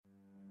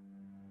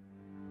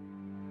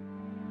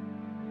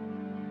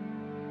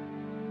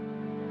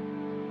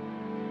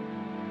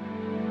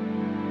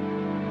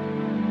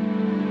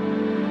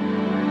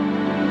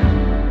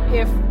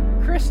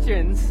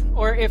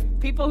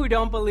people who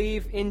don't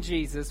believe in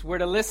Jesus were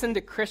to listen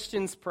to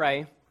Christians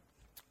pray,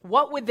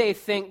 what would they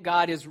think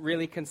God is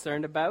really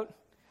concerned about?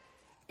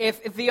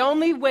 If the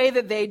only way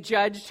that they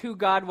judged who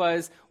God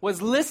was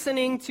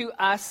listening to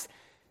us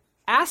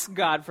ask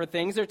God for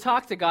things or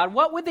talk to God,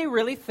 what would they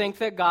really think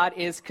that God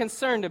is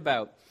concerned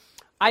about?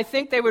 I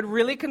think they would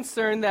really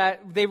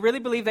they really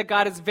believe that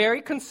God is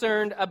very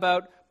concerned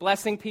about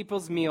blessing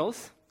people's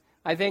meals.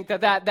 I think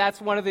that's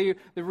one of the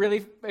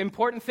really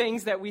important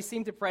things that we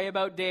seem to pray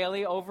about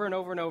daily over and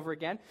over and over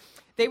again.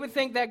 They would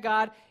think that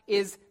God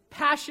is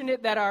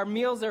passionate that our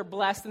meals are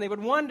blessed, and they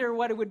would wonder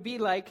what it would be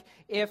like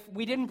if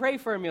we didn't pray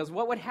for our meals.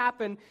 What would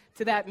happen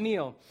to that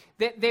meal?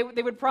 They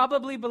would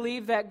probably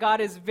believe that God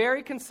is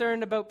very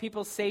concerned about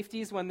people's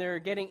safeties when they're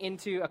getting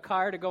into a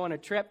car to go on a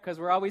trip, because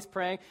we're always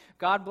praying,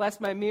 God bless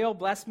my meal,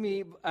 bless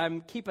me,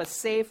 keep us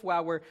safe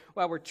while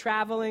we're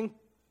traveling.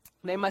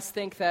 They must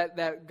think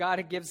that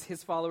God gives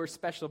his followers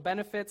special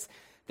benefits.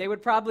 They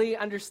would probably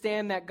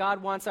understand that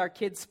God wants our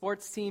kids'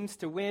 sports teams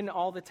to win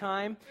all the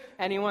time.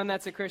 Anyone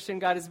that's a Christian,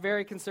 God is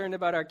very concerned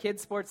about our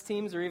kids' sports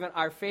teams or even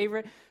our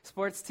favorite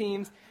sports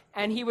teams.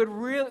 And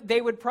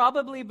they would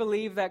probably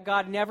believe that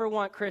God never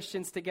wants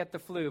Christians to get the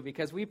flu,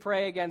 because we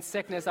pray against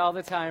sickness all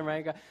the time,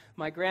 right?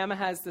 My grandma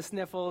has the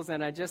sniffles,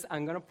 and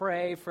I'm going to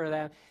pray for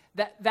them.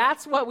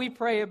 That's what we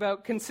pray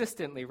about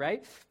consistently,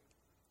 right?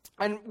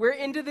 And we're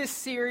into this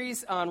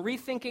series on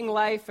rethinking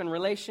life and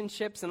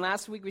relationships. And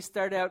last week we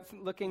started out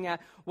looking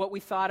at what we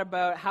thought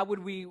about how would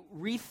we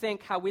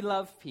rethink how we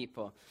love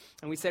people.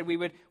 And we said we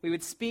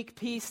would speak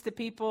peace to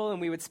people,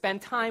 and we would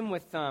spend time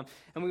with them,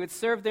 and we would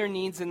serve their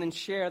needs and then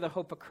share the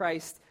hope of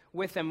Christ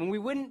with them. And we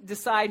wouldn't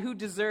decide who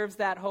deserves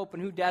that hope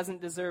and who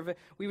doesn't deserve it.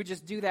 We would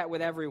just do that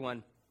with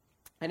everyone.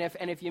 And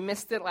if you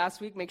missed it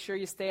last week, make sure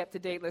you stay up to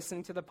date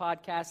listening to the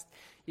podcast.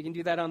 You can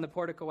do that on the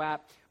Portico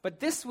app. But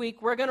this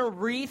week, we're going to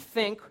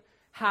rethink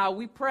how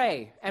we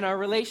pray and our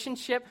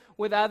relationship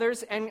with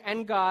others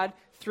and God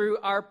through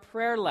our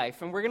prayer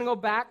life. And we're going to go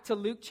back to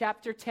Luke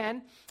chapter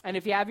 10. And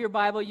if you have your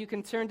Bible, you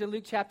can turn to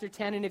Luke chapter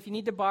 10. And if you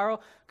need to borrow a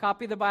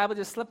copy of the Bible,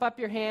 just slip up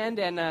your hand,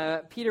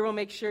 and Peter will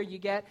make sure you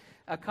get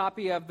a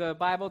copy of the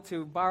Bible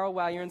to borrow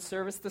while you're in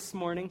service this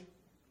morning.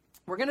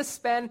 We're going to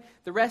spend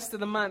the rest of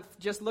the month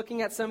just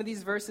looking at some of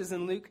these verses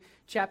in Luke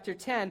chapter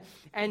 10.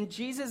 And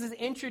Jesus is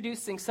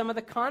introducing some of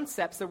the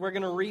concepts that we're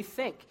going to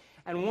rethink.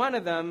 And one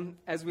of them,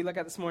 as we look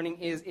at this morning,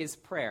 is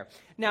prayer.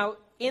 Now,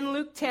 in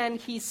Luke 10,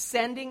 he's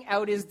sending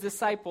out his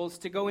disciples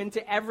to go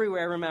into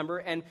everywhere, remember,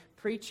 and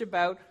preach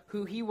about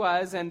who he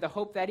was and the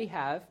hope that he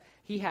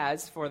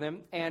has for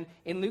them. And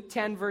in Luke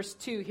 10, verse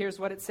 2, here's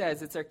what it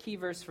says. It's our key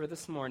verse for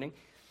this morning.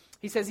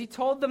 He says, he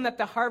told them that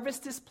the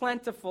harvest is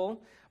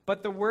plentiful,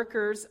 but the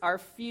workers are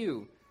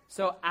few.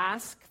 So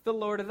ask the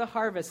Lord of the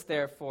harvest,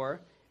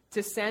 therefore,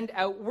 to send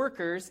out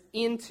workers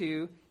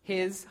into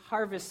his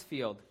harvest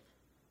field.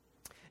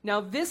 Now,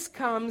 this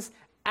comes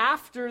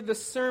after the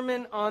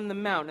Sermon on the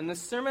Mount. And the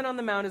Sermon on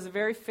the Mount is a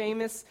very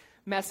famous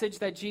message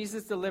that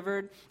Jesus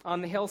delivered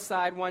on the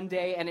hillside one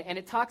day. And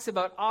it talks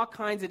about all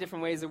kinds of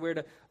different ways that we're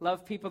to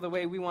love people the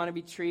way we want to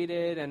be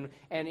treated. And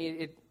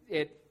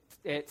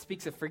it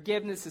speaks of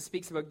forgiveness. It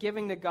speaks about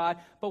giving to God.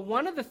 But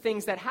one of the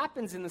things that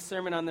happens in the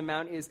Sermon on the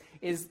Mount is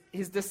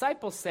his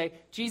disciples say,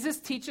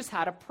 Jesus, teach us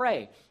how to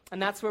pray. And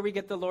that's where we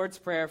get the Lord's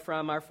Prayer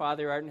from, our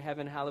Father who art in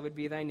heaven, hallowed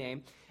be thy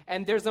name.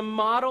 And there's a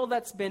model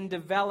that's been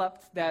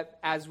developed that,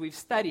 as we've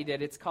studied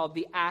it, it's called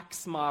the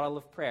ACTS model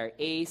of prayer,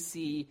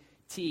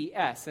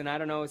 ACTS. And I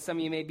don't know, some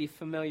of you may be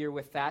familiar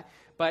with that,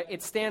 but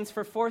it stands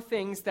for 4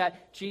 things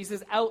that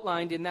Jesus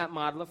outlined in that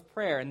model of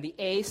prayer. And the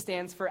A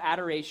stands for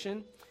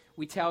adoration.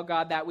 We tell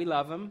God that we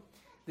love him.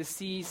 The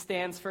C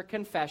stands for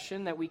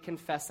confession, that we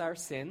confess our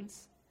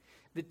sins.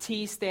 The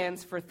T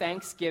stands for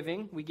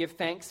thanksgiving. We give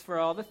thanks for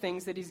all the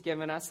things that he's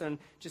given us and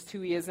just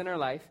who he is in our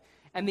life.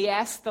 And the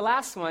S, the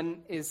last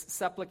one, is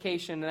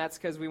supplication, and that's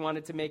because we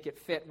wanted to make it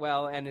fit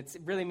well, and it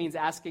really means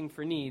asking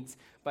for needs,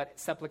 but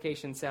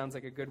supplication sounds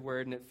like a good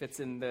word, and it fits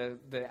in the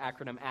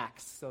acronym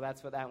ACTS, so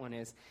that's what that one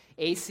is.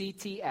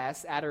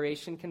 ACTS,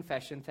 adoration,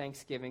 confession,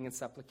 thanksgiving, and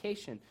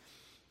supplication.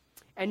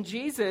 And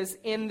Jesus,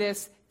 in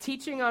this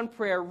teaching on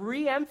prayer,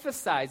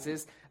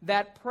 re-emphasizes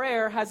that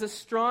prayer has a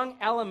strong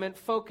element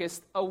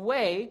focused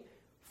away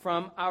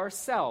from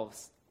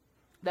ourselves.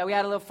 That we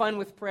had a little fun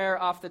with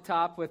prayer off the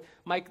top with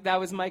Mike. That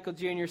was Michael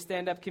Jr.,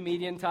 stand-up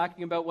comedian,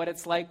 talking about what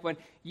it's like when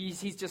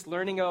he's just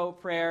learning about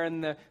prayer,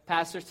 and the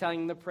pastor's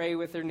telling him to pray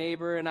with their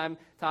neighbor, and I'm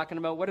talking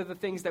about what are the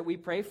things that we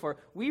pray for.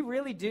 We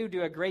really do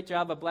a great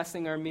job of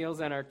blessing our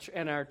meals and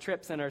our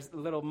trips and our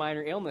little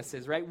minor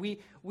illnesses, right? We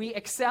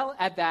excel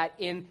at that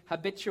in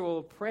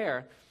habitual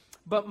prayer.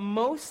 But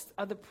most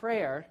of the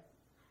prayer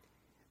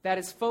that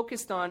is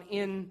focused on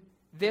in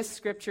this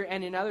scripture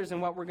and in others,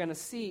 and what we're going to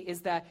see,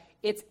 is that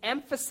it's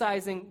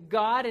emphasizing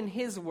God and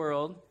his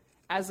world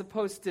as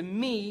opposed to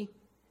me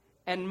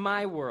and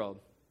my world.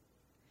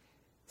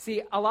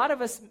 See, a lot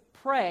of us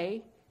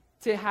pray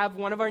to have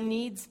one of our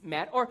needs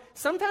met. Or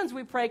sometimes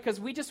we pray because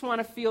we just want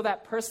to feel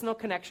that personal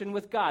connection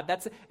with God.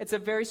 It's a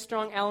very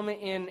strong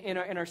element in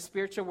our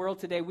spiritual world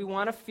today. We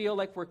want to feel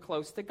like we're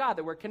close to God,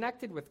 that we're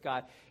connected with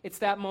God. It's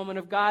that moment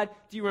of, God,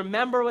 do you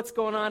remember what's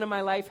going on in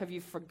my life? Have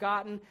you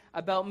forgotten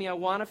about me? I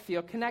want to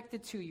feel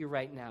connected to you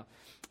right now.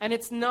 And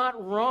it's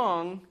not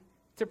wrong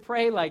to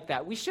pray like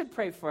that. We should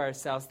pray for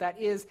ourselves. That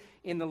is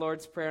in the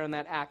Lord's Prayer and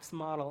that Acts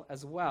model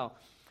as well.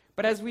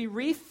 But as we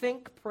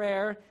rethink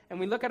prayer and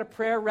we look at a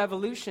prayer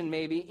revolution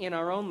maybe in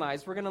our own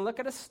lives, we're going to look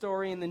at a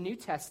story in the New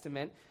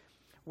Testament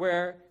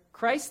where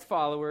Christ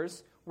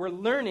followers were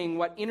learning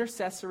what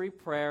intercessory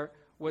prayer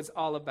was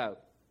all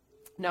about.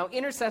 Now,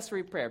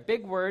 intercessory prayer,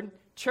 big word,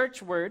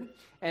 church word,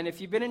 and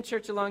if you've been in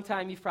church a long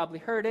time, you've probably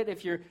heard it.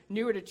 If you're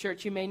newer to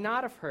church, you may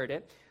not have heard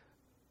it.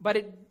 But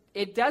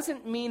it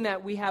doesn't mean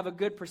that we have a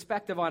good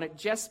perspective on it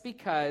just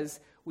because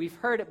we've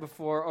heard it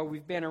before or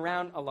we've been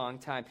around a long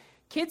time.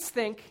 Kids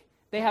think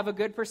they have a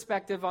good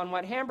perspective on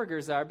what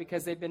hamburgers are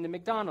because they've been to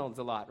McDonald's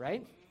a lot,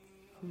 right?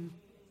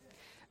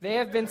 They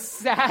have been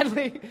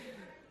sadly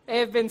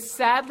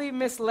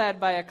misled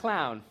by a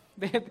clown.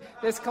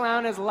 This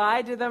clown has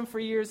lied to them for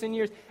years and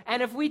years.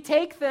 And if we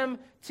take them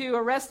to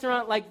a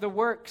restaurant like The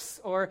Works,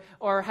 or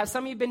have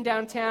some of you been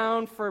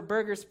downtown for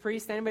Burger's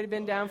Priest? Anybody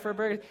been down for a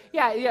burger?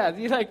 Yeah.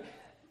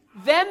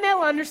 Then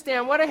they'll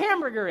understand what a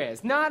hamburger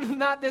is.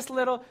 Not this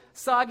little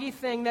soggy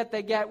thing that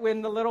they get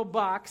in the little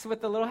box with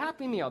the little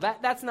Happy Meal.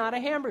 That's not a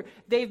hamburger.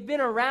 They've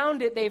been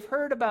around it. They've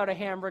heard about a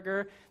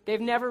hamburger.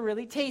 They've never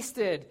really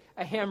tasted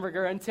a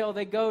hamburger until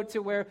they go to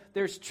where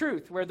there's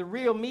truth, where the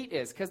real meat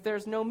is, because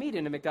there's no meat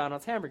in a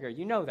McDonald's hamburger.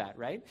 You know that,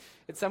 right?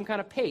 It's some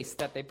kind of paste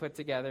that they put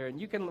together,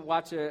 and you can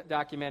watch a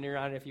documentary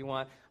on it if you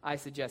want. I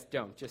suggest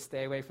don't. Just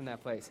stay away from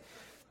that place.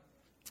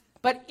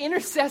 But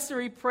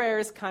intercessory prayer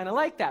is kind of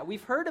like that.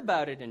 We've heard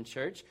about it in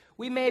church.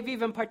 We may have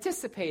even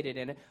participated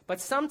in it, but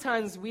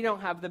sometimes we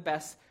don't have the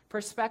best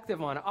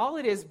perspective on it. All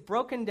it is,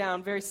 broken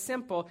down, very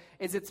simple,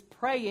 is it's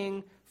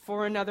praying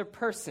for another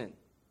person.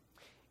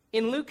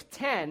 In Luke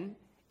 10,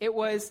 it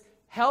was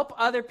help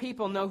other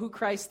people know who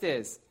Christ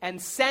is and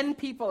send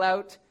people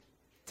out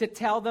to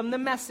tell them the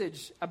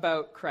message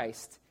about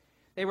Christ.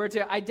 They were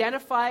to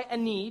identify a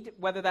need,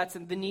 whether that's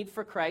the need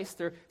for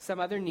Christ or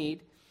some other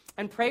need,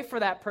 and pray for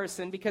that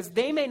person because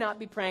they may not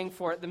be praying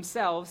for it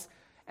themselves,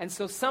 and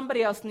so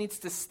somebody else needs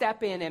to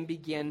step in and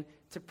begin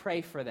to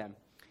pray for them.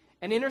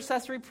 And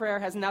intercessory prayer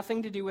has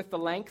nothing to do with the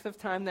length of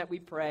time that we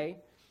pray.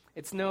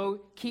 It's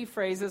no key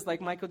phrases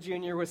like Michael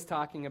Jr. was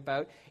talking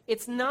about.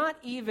 It's not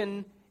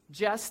even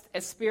just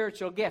a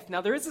spiritual gift.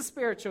 Now, there is a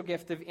spiritual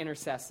gift of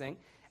intercessing,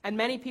 and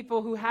many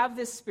people who have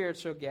this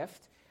spiritual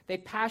gift, they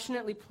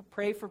passionately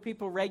pray for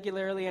people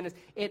regularly, and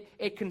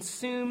it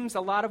consumes a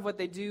lot of what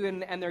they do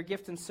and their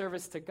gift and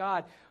service to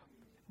God.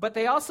 But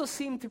they also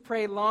seem to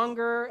pray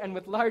longer and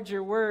with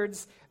larger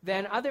words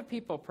than other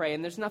people pray,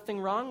 and there's nothing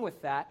wrong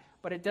with that,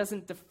 but it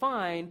doesn't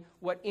define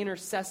what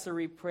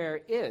intercessory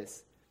prayer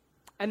is.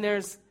 And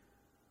there's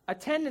a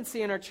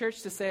tendency in our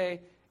church to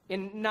say,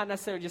 in not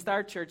necessarily just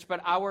our church,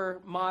 but our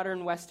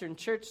modern Western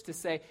church, to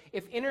say,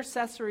 if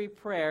intercessory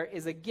prayer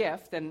is a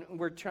gift, and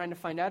we're trying to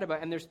find out about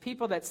it, and there's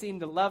people that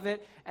seem to love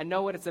it and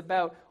know what it's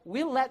about,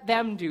 we'll let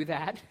them do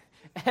that.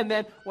 And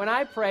then when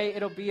I pray,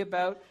 it'll be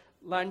about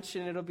lunch,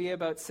 and it'll be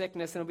about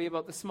sickness, and it'll be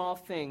about the small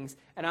things,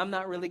 and I'm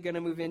not really going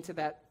to move into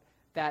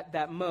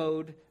that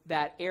mode,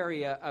 that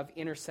area of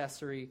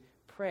intercessory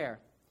prayer.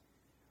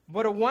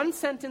 But a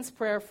one-sentence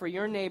prayer for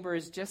your neighbor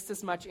is just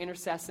as much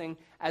intercessing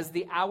as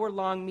the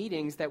hour-long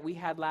meetings that we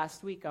had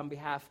last week on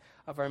behalf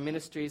of our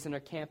ministries and our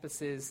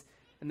campuses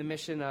and the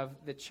mission of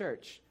the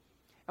church.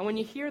 And when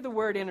you hear the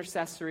word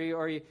intercessory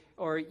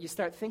or you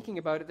start thinking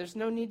about it, there's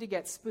no need to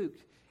get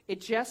spooked.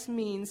 It just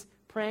means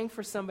praying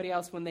for somebody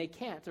else when they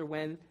can't or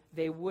when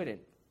they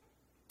wouldn't.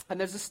 And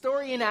there's a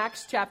story in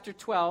Acts chapter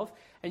 12,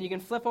 and you can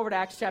flip over to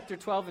Acts chapter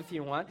 12 if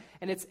you want,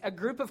 and it's a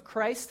group of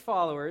Christ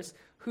followers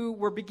who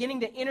were beginning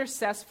to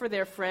intercess for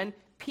their friend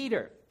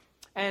Peter.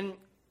 And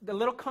the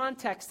little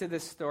context to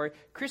this story,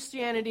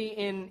 Christianity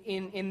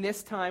in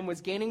this time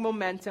was gaining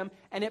momentum,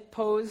 and it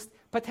posed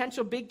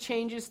potential big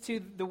changes to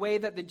the way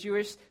that the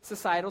Jewish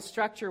societal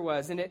structure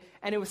was. And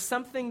it was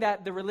something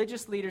that the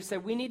religious leaders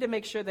said, we need to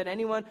make sure that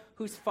anyone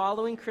who's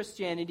following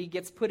Christianity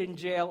gets put in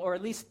jail or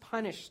at least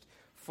punished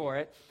for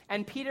it.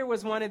 And Peter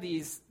was one of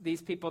these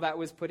people that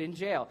was put in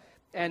jail.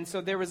 And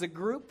so there was a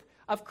group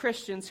of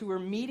Christians who were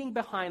meeting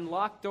behind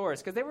locked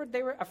doors because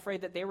they were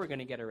afraid that they were going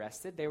to get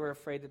arrested. They were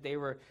afraid that they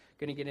were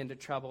going to get into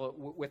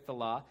trouble with the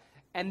law.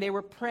 And they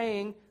were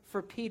praying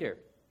for Peter.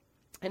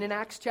 And in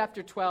Acts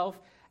chapter 12,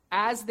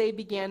 as they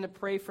began to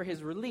pray for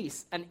his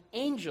release, an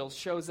angel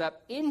shows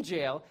up in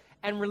jail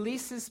and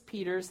releases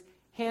Peter's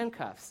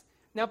handcuffs.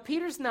 Now,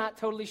 Peter's not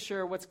totally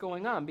sure what's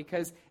going on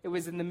because it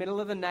was in the middle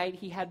of the night.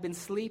 He had been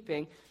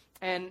sleeping.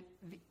 And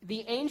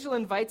the angel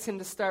invites him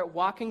to start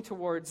walking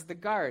towards the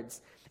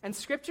guards. And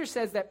Scripture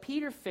says that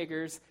Peter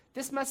figures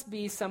this must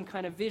be some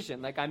kind of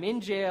vision. Like, I'm in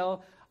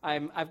jail.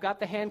 I've got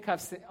the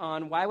handcuffs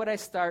on. Why would I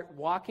start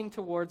walking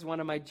towards one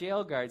of my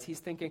jail guards? He's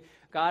thinking,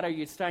 God, are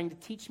you starting to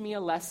teach me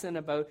a lesson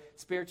about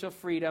spiritual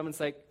freedom? It's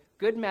like,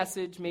 good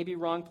message, maybe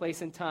wrong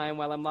place and time.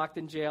 While I'm locked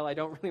in jail, I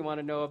don't really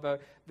want to know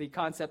about the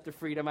concept of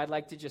freedom. I'd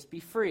like to just be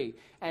free.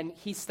 And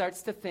he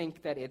starts to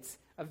think that it's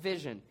a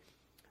vision.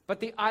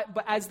 But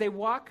as they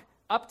walk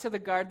up to the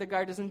guard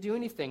doesn't do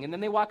anything. And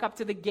then they walk up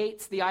to the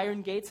gates, the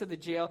iron gates of the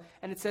jail,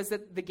 and it says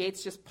that the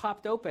gates just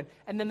popped open.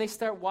 And then they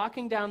start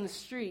walking down the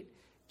street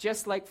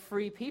just like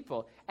free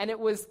people. And it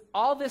was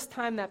all this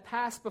time that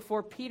passed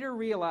before Peter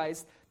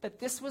realized that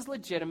this was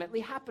legitimately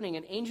happening.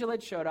 An angel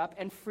had showed up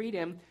and freed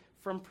him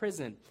from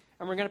prison.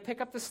 And we're going to pick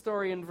up the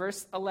story in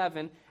verse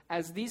 11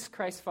 as these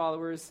Christ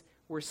followers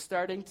were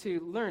starting to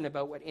learn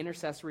about what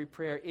intercessory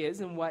prayer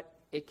is and what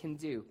it can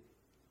do.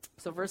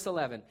 So verse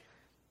 11,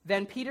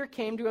 then Peter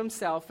came to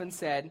himself and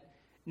said,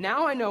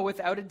 now I know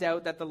without a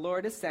doubt that the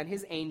Lord has sent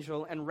his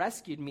angel and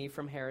rescued me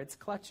from Herod's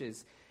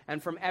clutches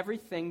and from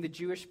everything the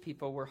Jewish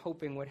people were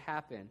hoping would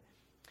happen.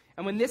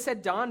 And when this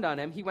had dawned on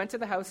him, he went to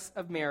the house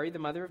of Mary, the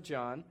mother of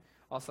John,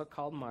 also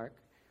called Mark,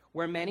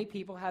 where many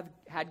people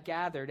had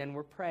gathered and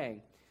were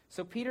praying.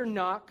 So Peter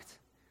knocked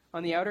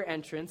on the outer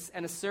entrance,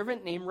 and a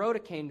servant named Rhoda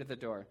came to the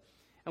door.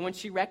 And when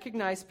she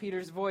recognized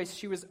Peter's voice,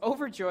 she was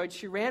overjoyed.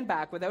 She ran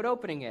back without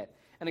opening it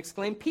and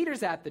exclaimed,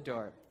 Peter's at the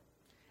door.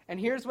 And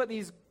here's what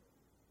these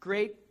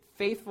great,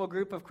 faithful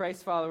group of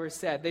Christ followers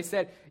said. They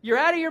said, you're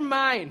out of your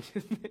mind,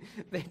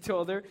 they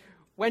told her.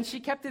 When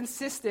she kept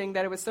insisting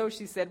that it was so,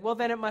 she said, well,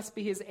 then it must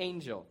be his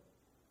angel.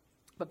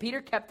 But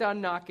Peter kept on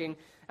knocking,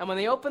 and when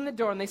they opened the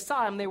door and they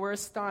saw him, they were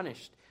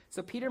astonished.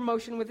 So Peter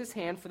motioned with his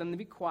hand for them to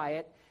be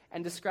quiet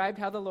and described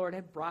how the Lord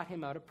had brought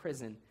him out of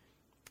prison.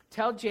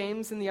 Tell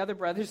James and the other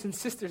brothers and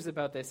sisters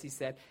about this, he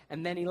said,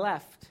 and then he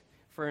left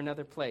for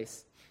another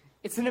place.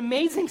 It's an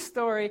amazing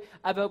story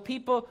about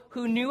people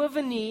who knew of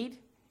a need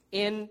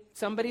in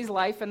somebody's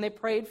life and they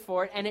prayed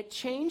for it, and it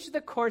changed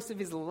the course of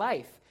his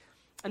life.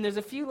 And there's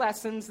a few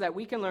lessons that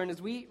we can learn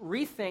as we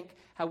rethink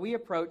how we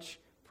approach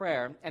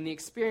prayer and the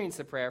experience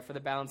of prayer for the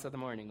balance of the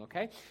morning,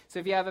 okay? So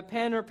if you have a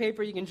pen or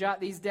paper, you can jot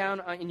these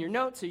down in your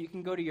notes, or you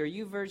can go to your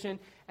YouVersion,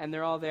 and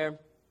they're all there.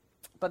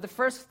 But the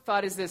first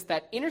thought is this,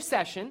 that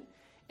intercession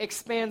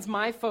expands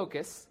my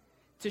focus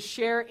to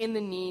share in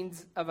the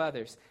needs of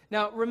others.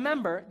 Now,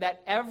 remember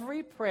that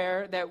every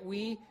prayer that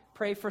we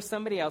pray for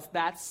somebody else,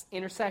 that's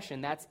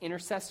intercession, that's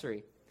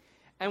intercessory.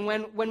 And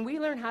when we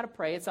learn how to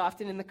pray, it's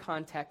often in the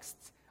context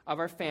of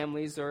our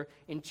families or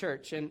in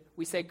church. And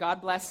we say,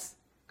 God bless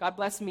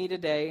me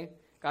today,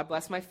 God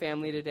bless my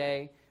family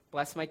today,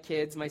 bless my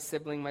kids, my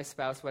sibling, my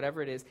spouse,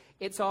 whatever it is.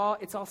 It's all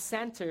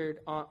centered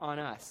on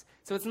us.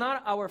 So it's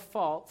not our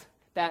fault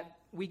that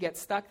we get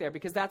stuck there,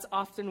 because that's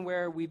often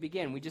where we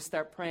begin. We just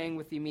start praying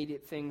with the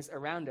immediate things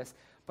around us.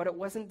 But it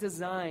wasn't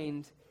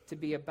designed to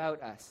be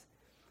about us.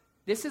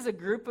 This is a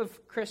group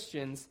of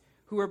Christians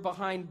who are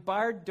behind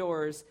barred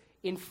doors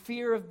in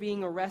fear of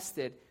being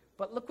arrested.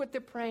 But look what they're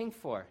praying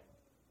for.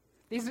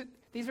 These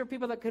are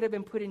people that could have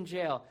been put in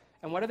jail.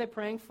 And what are they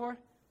praying for?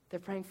 They're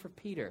praying for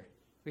Peter.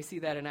 We see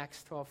that in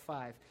Acts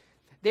 12:5.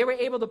 They were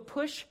able to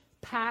push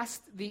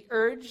past the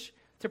urge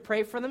to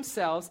pray for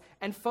themselves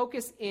and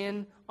focus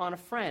in on a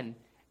friend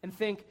and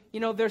think,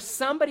 there's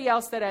somebody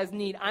else that has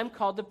need. I'm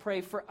called to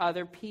pray for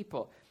other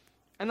people.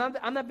 And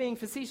I'm not being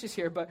facetious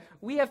here, but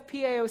we have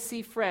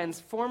PAOC friends,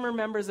 former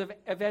members of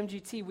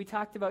MGT. We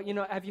talked about,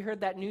 have you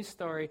heard that news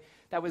story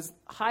that was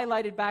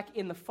highlighted back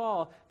in the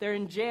fall? They're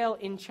in jail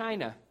in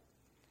China.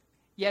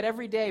 Yet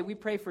every day we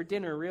pray for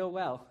dinner real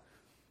well.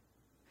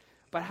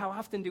 But how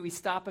often do we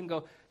stop and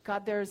go,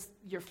 God, there's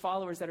your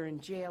followers that are in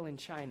jail in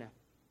China?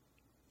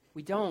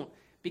 We don't,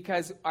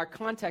 because our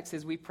context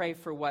is we pray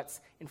for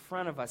what's in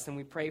front of us, and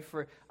we pray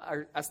for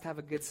us to have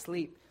a good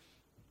sleep.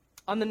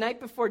 On the night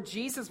before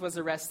Jesus was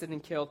arrested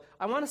and killed,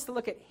 I want us to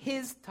look at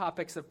his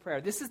topics of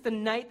prayer. This is the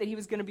night that he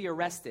was going to be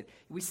arrested.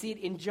 We see it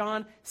in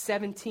John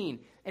 17.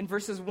 In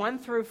verses 1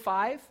 through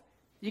 5,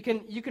 you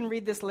can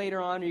read this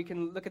later on, or you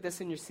can look at this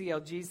in your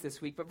CLGs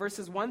this week. But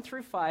verses 1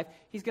 through 5,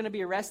 he's going to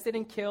be arrested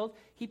and killed.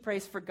 He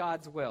prays for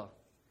God's will.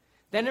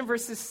 Then in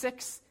verses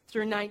 6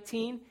 through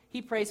 19,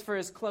 he prays for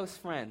his close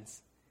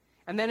friends.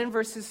 And then in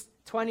verses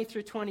 20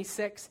 through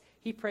 26,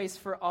 he prays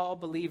for all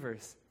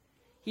believers.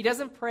 He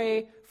doesn't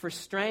pray for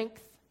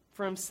strength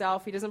for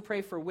himself. He doesn't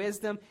pray for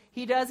wisdom.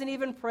 He doesn't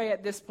even pray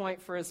at this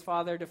point for his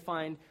Father to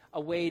find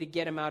a way to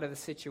get him out of the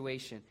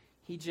situation.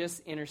 He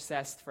just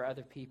intercedes for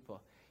other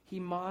people. He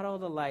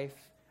modeled a life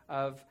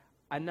of,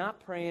 I'm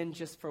not praying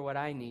just for what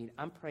I need.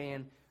 I'm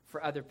praying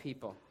for other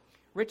people.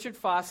 Richard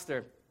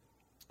Foster,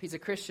 he's a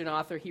Christian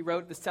author. He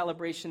wrote The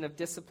Celebration of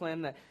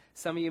Discipline that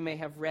some of you may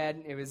have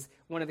read. It was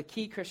one of the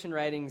key Christian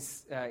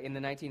writings in the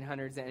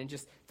 1900s, and it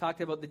just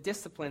talked about the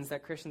disciplines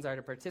that Christians are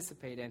to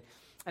participate in.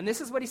 And this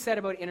is what he said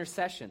about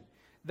intercession.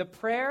 The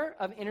prayer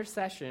of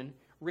intercession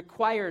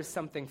requires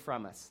something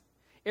from us.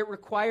 It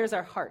requires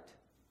our heart.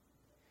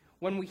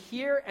 When we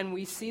hear and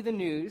we see the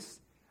news,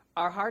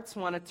 our hearts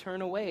want to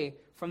turn away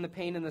from the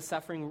pain and the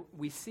suffering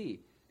we see.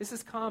 This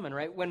is common,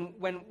 right?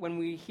 When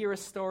we hear a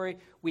story,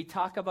 we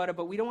talk about it,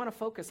 but we don't want to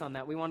focus on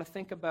that. We want to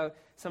think about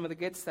some of the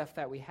good stuff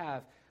that we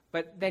have.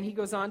 But then he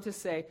goes on to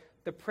say,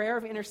 the prayer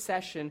of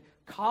intercession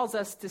calls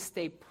us to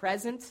stay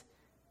present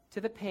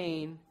to the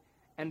pain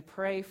and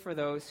pray for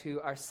those who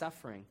are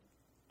suffering.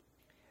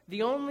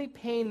 The only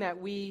pain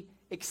that we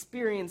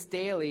experience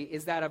daily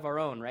is that of our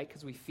own, right?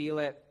 Because we feel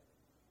it,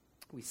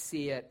 we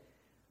see it.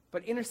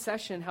 But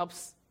intercession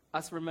helps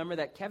us remember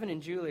that Kevin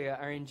and Julia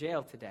are in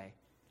jail today.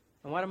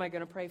 And what am I going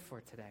to pray for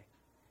today?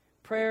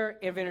 Prayer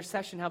of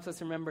intercession helps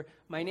us remember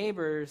my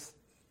neighbors,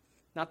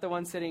 not the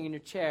one sitting in your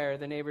chair,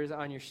 the neighbors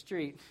on your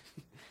street,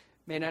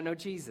 may not know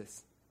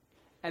Jesus.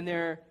 And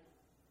their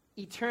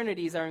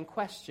eternities are in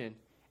question.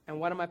 And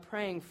what am I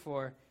praying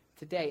for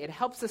today? It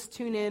helps us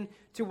tune in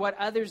to what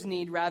others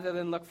need rather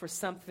than look for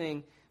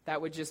something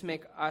that would just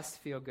make us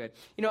feel good.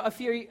 You know, a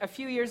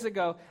few years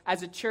ago,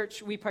 as a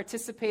church, we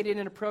participated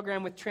in a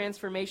program with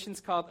Transformations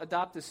called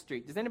Adopt a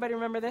Street. Does anybody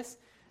remember this?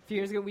 A few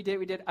years ago, we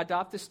did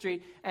Adopt a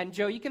Street. And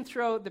Joe, you can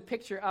throw the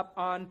picture up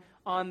on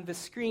the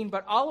screen.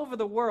 But all over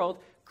the world,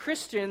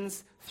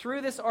 Christians, through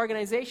this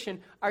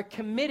organization, are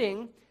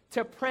committing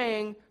to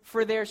praying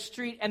for their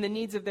street and the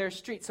needs of their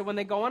street. So when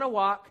they go on a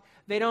walk,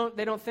 they don't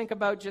just think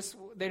about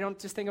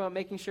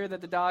making sure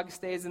that the dog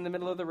stays in the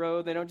middle of the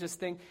road. They don't just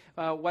think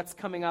what's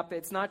coming up.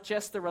 It's not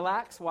just the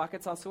relaxed walk.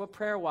 It's also a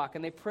prayer walk,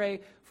 and they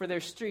pray for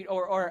their street.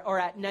 Or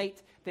at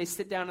night, they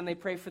sit down and they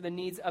pray for the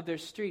needs of their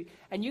street.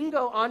 And you can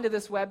go onto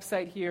this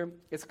website here.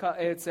 It's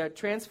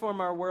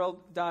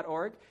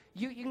transformourworld.org.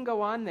 You can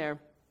go on there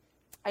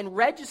and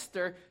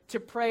register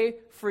to pray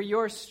for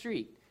your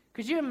street.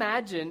 Could you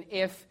imagine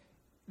if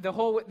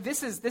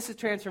this is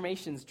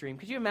Transformation's dream.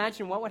 Could you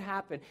imagine what would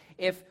happen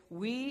if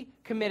we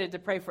committed to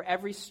pray for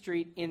every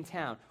street in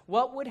town?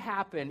 What would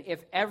happen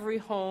if every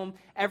home,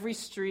 every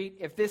street,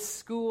 if this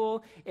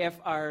school,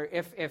 if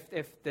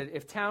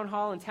town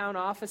hall and town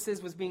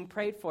offices was being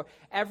prayed for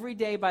every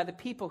day by the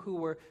people who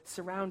were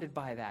surrounded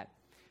by that?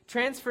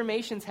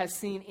 Transformations has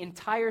seen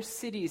entire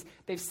cities.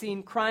 They've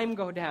seen crime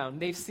go down.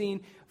 They've seen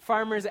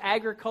farmers'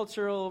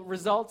 agricultural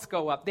results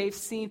go up. They've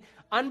seen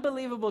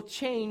unbelievable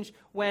change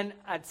when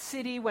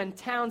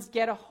towns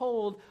get a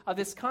hold of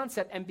this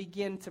concept and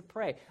begin to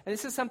pray. And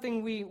this is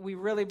something we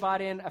really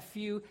bought in a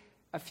few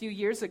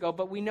years ago,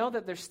 but we know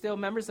that there's still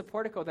members of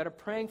Portico that are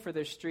praying for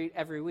their street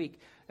every week.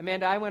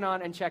 Amanda, I went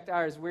on and checked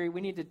ours. We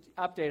need to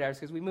update ours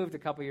because we moved a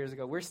couple years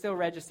ago. We're still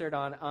registered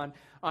on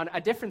a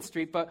different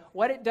street, but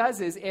what it does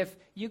is if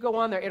you go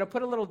on there, it'll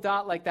put a little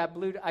dot like that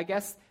blue. I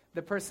guess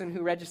the person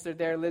who registered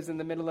there lives in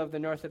the middle of the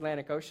North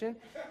Atlantic Ocean,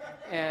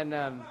 and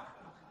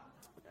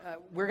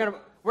we're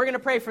gonna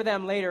pray for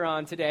them later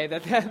on today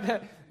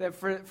that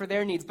for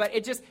their needs. But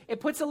it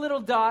puts a little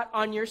dot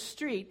on your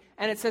street,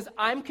 and it says,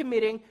 I'm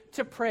committing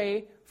to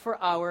pray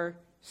for our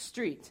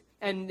street.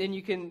 And then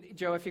you can,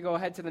 Joe, if you go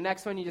ahead to the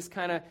next one, you just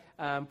kind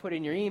of put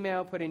in your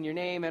email, put in your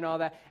name and all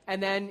that.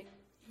 And then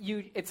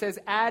it says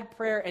add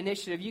prayer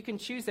initiative. You can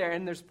choose there,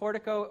 and there's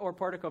Portico or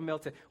Portico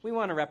Milton. We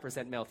want to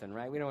represent Milton,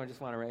 right? We don't just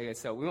want to,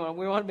 so we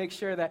want to make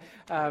sure that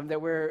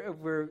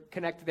we're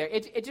connected there.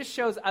 It just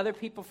shows other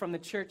people from the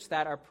church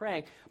that are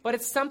praying. But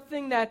it's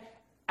something that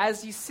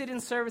as you sit in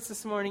service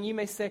this morning, you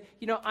may say,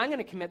 I'm going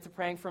to commit to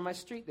praying for my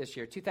street this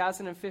year.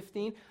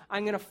 2015,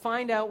 I'm going to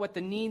find out what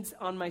the needs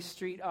on my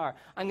street are.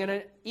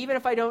 Even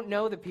if I don't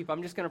know the people,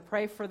 I'm just going to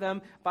pray for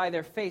them by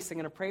their face. I'm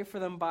going to pray for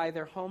them by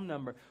their home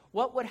number.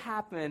 What would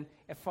happen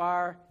if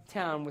our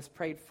town was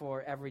prayed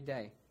for every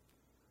day?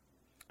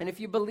 And if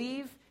you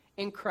believe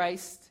in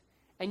Christ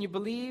and you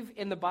believe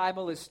in the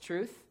Bible as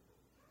truth,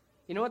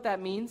 you know what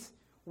that means?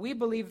 We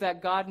believe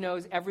that God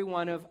knows every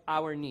one of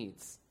our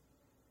needs.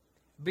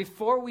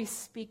 Before we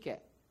speak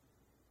it,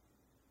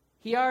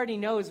 he already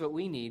knows what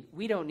we need.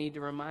 We don't need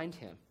to remind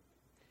him.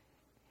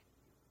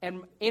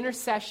 And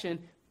intercession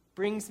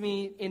brings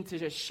me into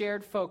a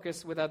shared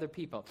focus with other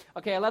people.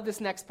 Okay, I love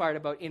this next part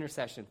about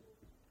intercession.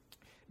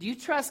 Do you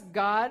trust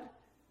God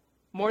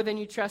more than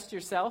you trust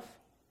yourself?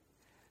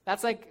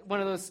 That's like one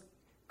of those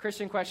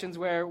Christian questions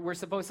where we're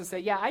supposed to say,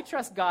 yeah, I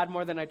trust God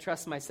more than I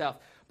trust myself.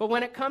 But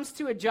when it comes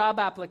to a job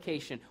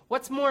application,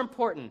 what's more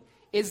important?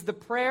 Is the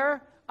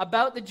prayer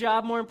about the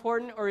job more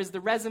important, or is the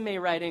resume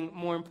writing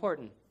more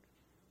important?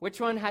 Which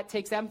one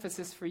takes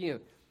emphasis for you?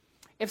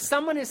 If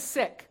someone is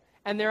sick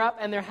and they're up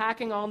and they're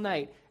hacking all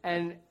night,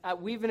 and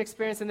we've been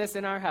experiencing this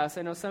in our house.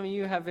 I know some of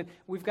you have been.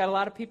 We've got a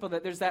lot of people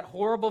that there's that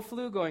horrible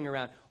flu going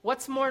around.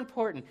 What's more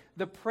important,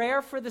 the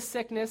prayer for the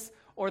sickness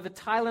or the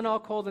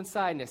Tylenol cold and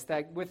sinus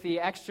that with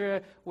the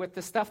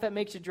stuff that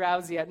makes you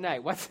drowsy at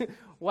night?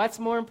 What's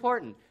more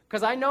important?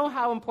 Because I know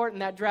how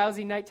important that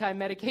drowsy nighttime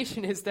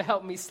medication is to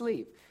help me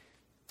sleep.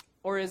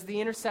 Or is the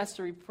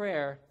intercessory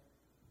prayer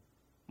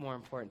more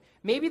important?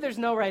 Maybe there's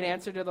no right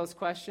answer to those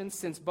questions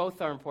since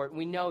both are important.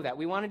 We know that.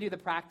 We want to do the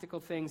practical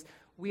things.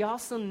 We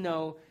also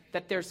know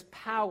that there's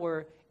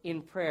power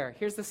in prayer.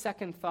 Here's the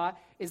second thought,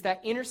 is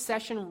that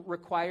intercession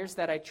requires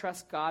that I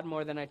trust God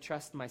more than I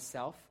trust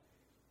myself.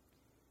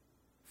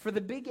 For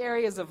the big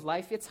areas of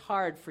life, it's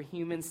hard for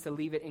humans to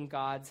leave it in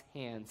God's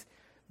hands.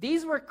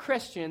 These were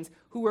Christians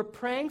who were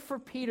praying for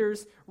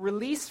Peter's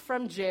release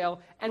from jail,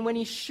 and when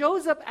he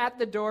shows up at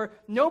the door,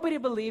 nobody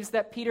believes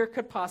that Peter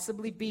could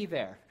possibly be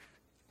there.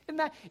 Doesn't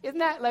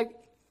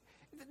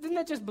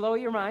that just blow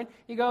your mind?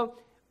 You go,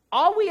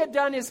 all we had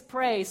done is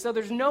pray, so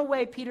there's no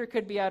way Peter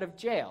could be out of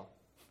jail,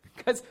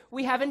 because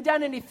we haven't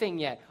done anything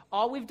yet.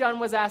 All we've done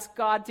was ask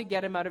God to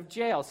get him out of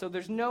jail, so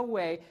there's no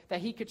way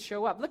that he could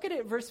show up. Look at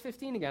it, verse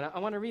 15 again. I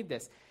want to read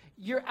this.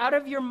 You're out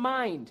of your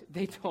mind,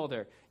 they told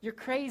her. You're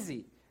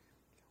crazy.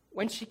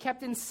 When she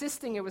kept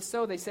insisting it was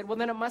so, they said, well,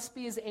 then it must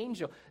be his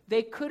angel.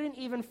 They couldn't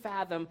even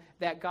fathom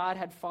that God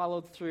had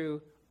followed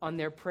through on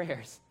their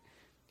prayers.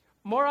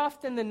 More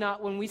often than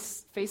not, when we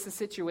face a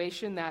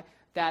situation that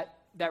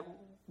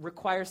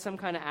requires some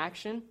kind of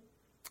action,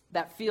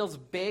 that feels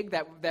big,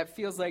 that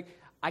feels like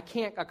I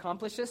can't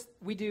accomplish this,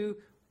 we do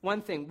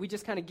one thing. We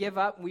just kind of give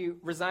up. We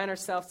resign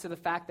ourselves to the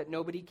fact that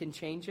nobody can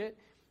change it.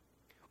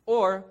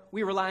 Or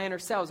we rely on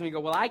ourselves and we go,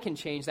 well, I can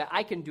change that.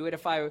 I can do it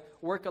if I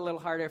work a little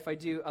harder, if I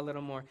do a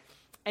little more.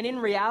 And in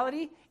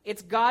reality,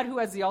 it's God who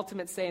has the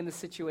ultimate say in the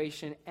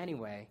situation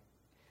anyway.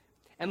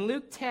 And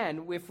Luke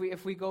 10,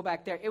 if we go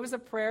back there, it was a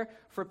prayer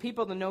for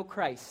people to know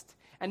Christ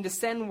and to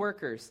send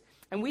workers.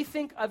 And we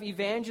think of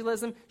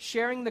evangelism,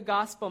 sharing the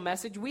gospel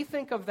message, we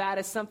think of that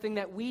as something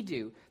that we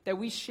do, that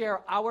we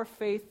share our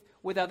faith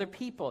with other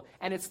people.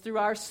 And it's through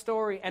our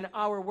story and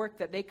our work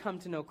that they come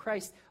to know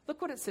Christ.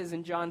 Look what it says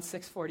in John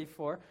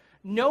 6:44.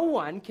 No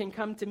one can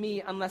come to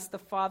me unless the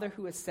Father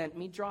who has sent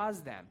me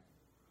draws them.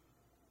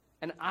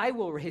 And I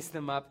will raise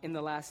them up in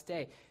the last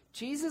day.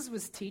 Jesus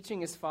was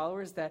teaching his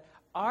followers that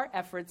our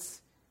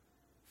efforts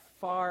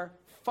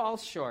fall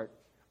short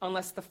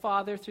unless the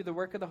Father, through the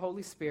work of the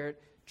Holy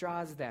Spirit,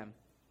 draws them.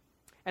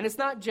 And it's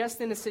not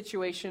just in a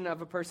situation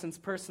of a person's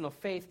personal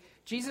faith.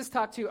 Jesus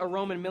talked to a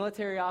Roman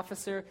military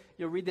officer.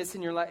 You'll read this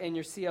in your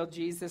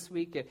CLGs this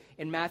week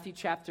in Matthew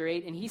chapter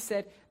 8. And he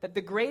said that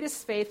the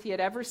greatest faith he had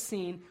ever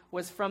seen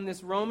was from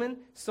this Roman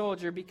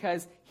soldier,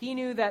 because he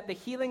knew that the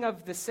healing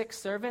of the sick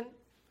servant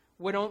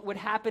would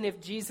happen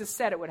if Jesus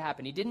said it would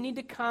happen. He didn't need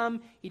to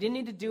come. He didn't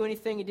need to do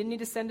anything. He didn't need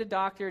to send a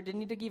doctor. Didn't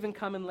need to even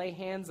come and lay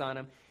hands on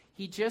him.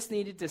 He just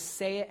needed to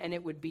say it and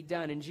it would be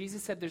done. And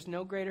Jesus said there's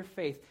no greater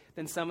faith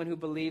than someone who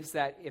believes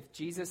that if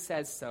Jesus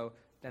says so,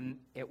 then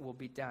it will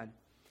be done.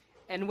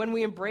 And when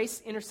we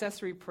embrace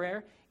intercessory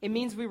prayer, it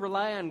means we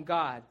rely on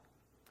God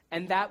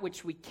and that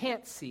which we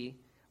can't see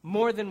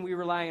more than we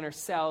rely on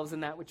ourselves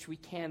and that which we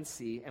can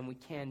see and we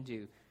can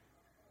do.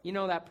 You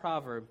know that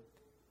proverb.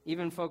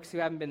 Even folks who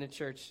haven't been to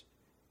church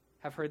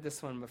have heard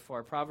this one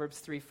before.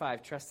 Proverbs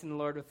 3:5, trust in the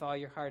Lord with all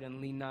your heart and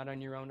lean not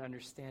on your own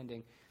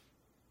understanding.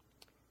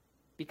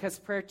 Because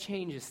prayer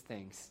changes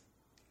things.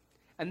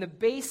 And the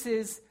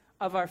basis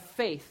of our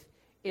faith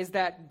is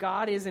that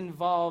God is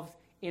involved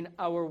in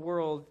our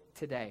world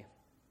today.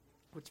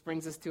 Which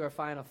brings us to our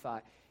final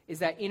thought, is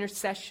that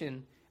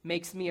intercession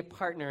makes me a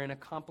partner in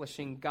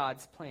accomplishing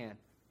God's plan.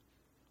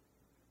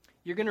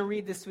 You're going to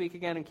read this week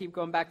again and keep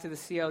going back to the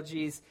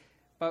CLGs,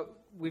 but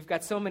we've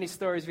got so many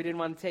stories we didn't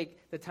want to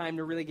take the time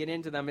to really get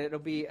into them. It'll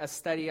be a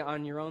study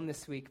on your own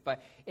this week.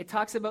 But it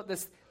talks about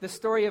the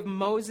story of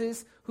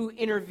Moses who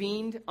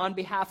intervened on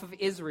behalf of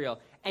Israel.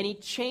 And he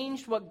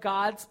changed what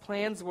God's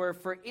plans were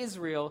for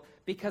Israel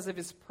because of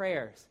his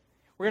prayers.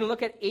 We're going to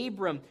look at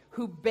Abram,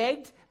 who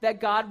begged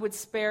that God would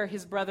spare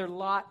his brother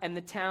Lot and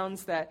the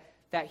towns that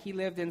he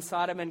lived in,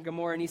 Sodom and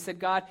Gomorrah. And he said,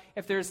 God,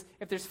 if there's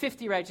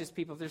 50 righteous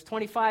people, if there's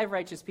 25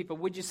 righteous people,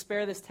 would you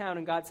spare this town?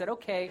 And God said,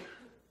 okay,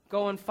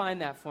 go and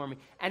find that for me.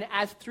 And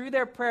as through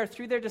their prayer,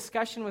 through their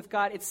discussion with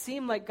God, it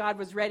seemed like God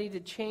was ready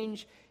to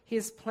change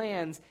his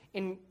plans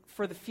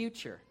for the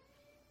future.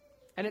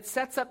 And it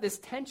sets up this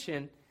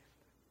tension.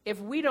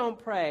 If we don't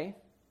pray,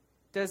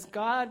 does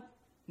God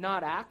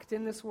not act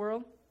in this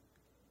world?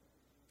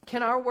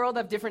 Can our world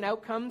have different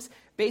outcomes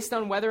based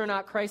on whether or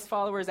not Christ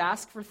followers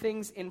ask for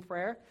things in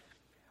prayer?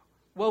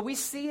 Well, we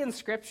see in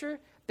Scripture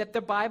that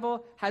the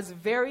Bible has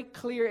very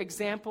clear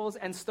examples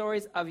and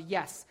stories of,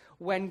 yes,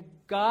 when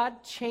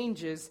God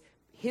changes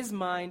his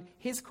mind,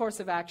 his course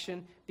of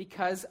action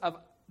because of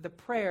the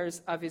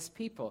prayers of his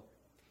people.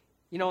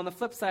 You know, on the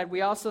flip side,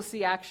 we also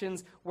see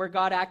actions where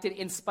God acted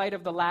in spite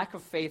of the lack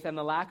of faith and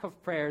the lack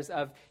of prayers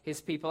of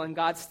his people, and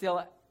God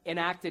still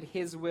enacted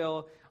his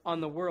will on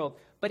the world.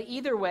 But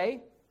either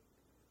way,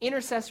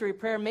 intercessory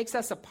prayer makes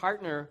us a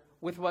partner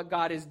with what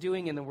God is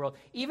doing in the world.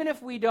 Even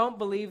if we don't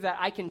believe that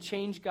I can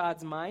change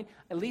God's mind,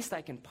 at least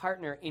I can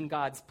partner in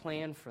God's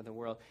plan for the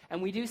world.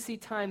 And we do see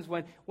times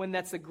when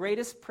that's the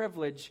greatest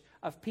privilege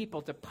of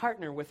people, to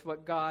partner with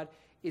what God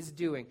is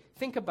doing.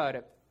 Think about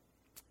it.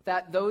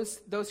 That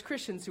those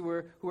Christians who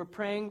were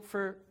praying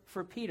for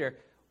Peter,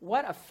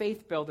 what a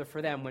faith builder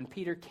for them when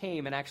Peter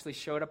came and actually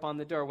showed up on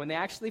the door. When they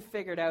actually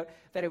figured out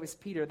that it was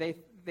Peter,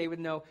 they would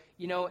know,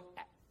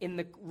 in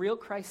the real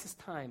crisis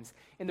times,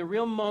 in the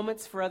real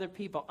moments for other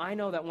people, I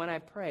know that when I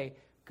pray,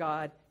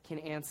 God can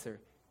answer.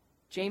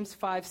 James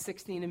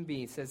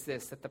 5:16b says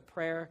this, that the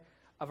prayer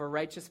of a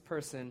righteous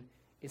person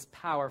is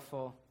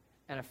powerful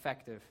and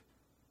effective.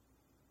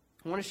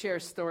 I want to share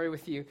a story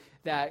with you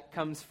that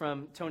comes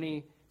from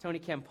Tony Tony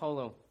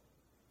Campolo.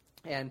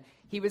 And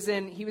he was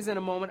in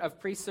a moment of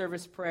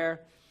pre-service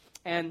prayer.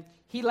 And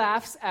he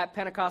laughs at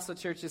Pentecostal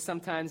churches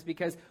sometimes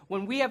because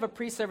when we have a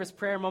pre-service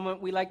prayer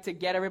moment, we like to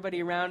get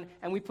everybody around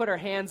and we put our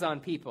hands on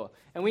people.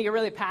 And we get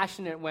really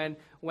passionate when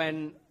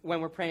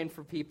we're praying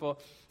for people.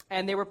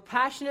 And they were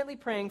passionately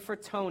praying for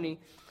Tony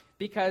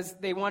because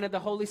they wanted the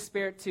Holy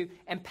Spirit to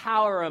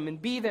empower him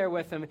and be there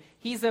with him.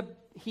 He's a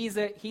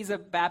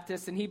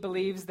Baptist, and he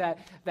believes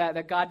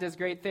that God does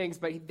great things,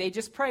 but they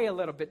just pray a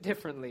little bit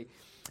differently.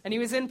 And he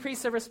was in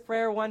pre-service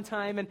prayer one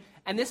time,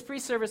 and this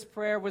pre-service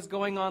prayer was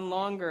going on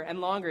longer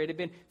and longer. It had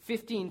been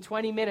 15,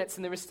 20 minutes,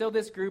 and there was still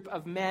this group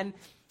of men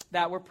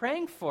that were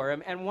praying for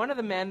him. And one of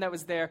the men that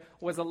was there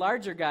was a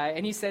larger guy,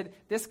 and he said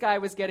this guy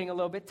was getting a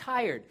little bit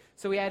tired.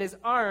 So he had his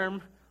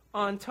arm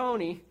on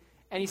Tony,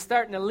 and he's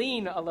starting to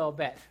lean a little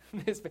bit.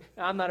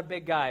 I'm not a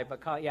big guy,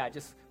 but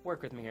just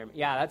work with me here.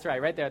 Yeah, that's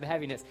right there, the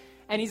heaviness.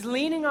 And he's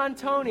leaning on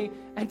Tony,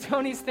 and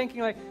Tony's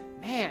thinking like,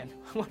 man,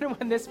 I wonder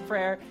when this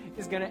prayer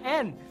is going to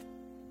end.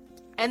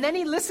 And then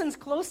he listens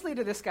closely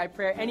to this guy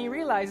prayer, and he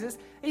realizes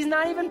he's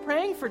not even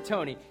praying for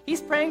Tony.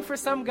 He's praying for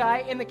some guy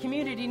in the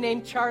community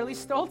named Charlie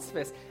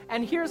Stoltzfus.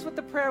 And here's what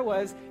the prayer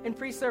was in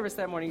pre-service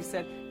that morning. He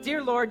said,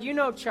 "Dear Lord, you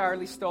know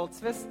Charlie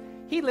Stoltzfus.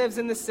 He lives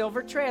in the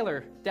silver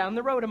trailer down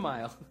the road a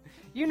mile.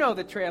 You know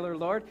the trailer,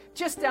 Lord,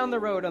 just down the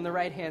road on the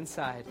right-hand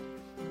side.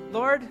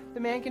 Lord," the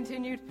man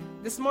continued,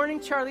 "this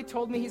morning Charlie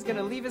told me he's going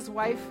to leave his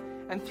wife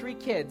and 3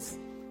 kids.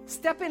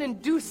 Step in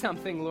and do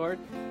something, Lord.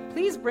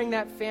 Please bring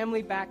that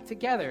family back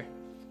together."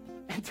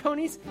 And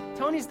Tony's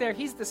there.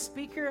 He's the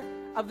speaker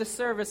of the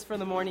service for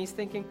the morning. He's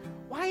thinking,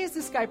 why is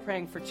this guy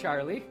praying for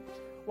Charlie?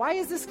 Why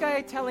is this guy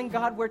telling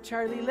God where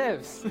Charlie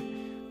lives?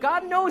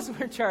 God knows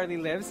where Charlie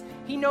lives.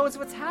 He knows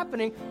what's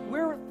happening.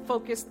 We're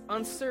focused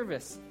on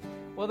service.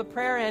 Well, the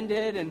prayer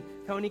ended, and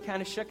Tony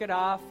kind of shook it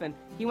off, and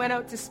he went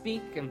out to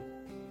speak and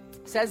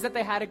says that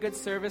they had a good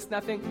service.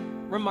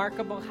 Nothing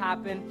remarkable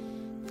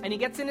happened. And he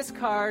gets in his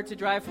car to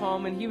drive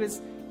home, and he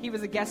was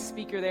a guest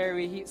speaker there,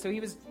 so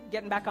he was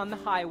getting back on the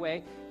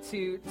highway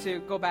to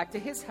go back to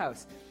his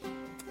house.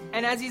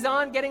 And as he's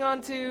getting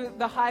onto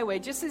the highway,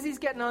 just as he's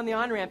getting on the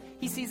on-ramp,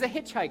 he sees a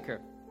hitchhiker.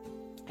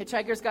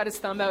 Hitchhiker's got his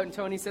thumb out, and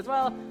Tony says,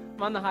 well,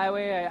 I'm on the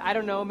highway. I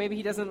don't know. Maybe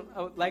he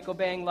doesn't like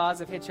obeying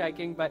laws of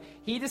hitchhiking, but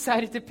he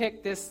decided to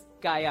pick this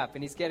guy up,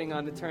 and he's getting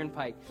on the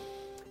turnpike.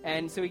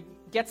 And so he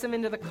gets him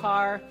into the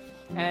car,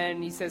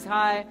 and he says,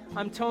 "Hi,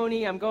 I'm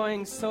Tony. I'm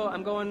going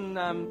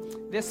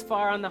this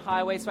far on the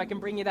highway, so I can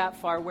bring you that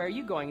far. Where are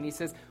you going?" And he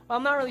says, "Well,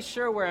 I'm not really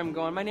sure where I'm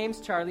going. My name's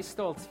Charlie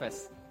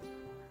Stoltzfus."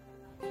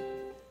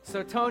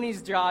 So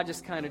Tony's jaw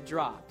just kind of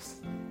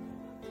drops.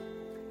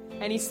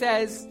 And he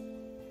says,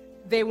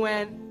 they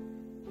went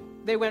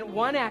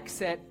one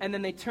exit, and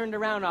then they turned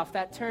around off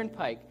that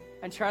turnpike.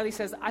 And Charlie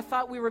says, I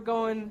thought we were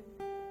going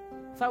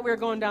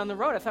down the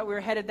road. I thought we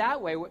were headed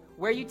that way.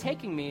 Where are you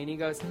taking me? And he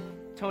goes,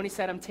 Tony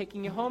said, "I'm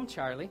taking you home,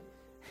 Charlie."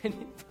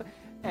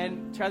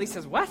 And Charlie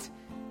says, "What?"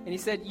 And he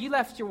said, "You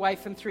left your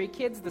wife and 3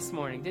 kids this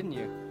morning, didn't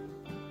you?"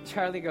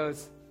 Charlie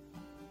goes,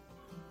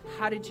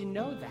 "How did you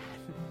know that?"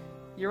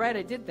 "You're right,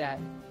 I did that."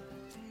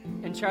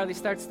 And Charlie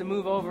starts to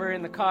move over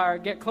in the car,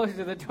 get closer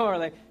to the door,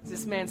 like, is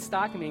this man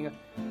stalking me? And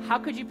he goes, "How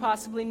could you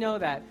possibly know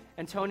that?"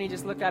 And Tony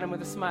just looked at him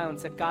with a smile and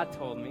said, "God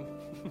told me."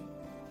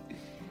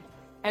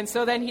 And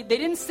so then they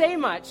didn't say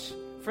much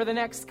for the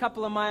next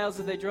couple of miles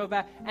as they drove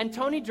back. And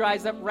Tony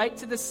drives up right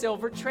to the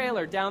silver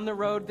trailer down the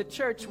road, the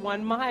church,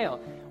 1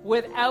 mile,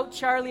 without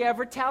Charlie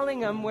ever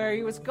telling him where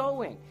he was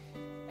going.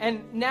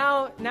 And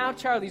now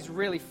Charlie's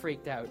really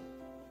freaked out.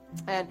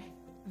 And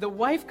the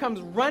wife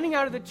comes running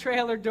out of the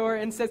trailer door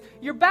and says,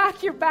 you're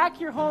back,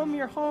 you're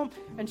home.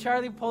 And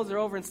Charlie pulls her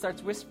over and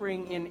starts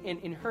whispering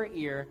in her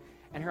ear,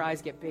 and her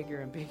eyes get bigger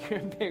and bigger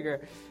and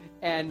bigger.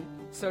 And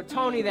so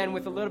Tony then,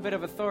 with a little bit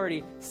of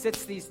authority,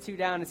 sits these 2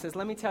 down and says,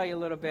 let me tell you a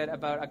little bit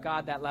about a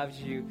God that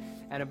loves you,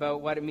 and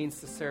about what it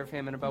means to serve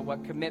him, and about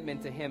what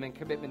commitment to him and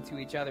commitment to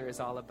each other is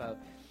all about.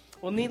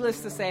 Well,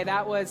 needless to say,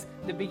 that was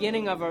the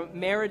beginning of a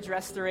marriage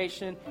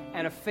restoration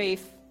and a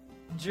faith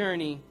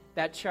journey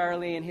that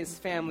Charlie and his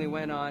family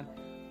went on,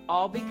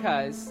 all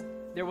because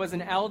there was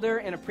an elder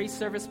in a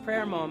pre-service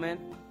prayer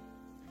moment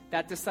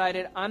that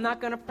decided, I'm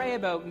not going to pray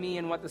about me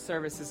and what the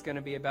service is going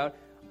to be about.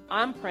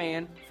 I'm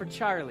praying for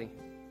Charlie.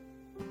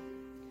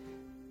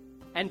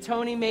 And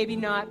Tony maybe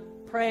not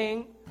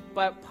praying,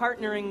 but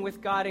partnering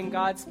with God in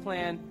God's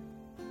plan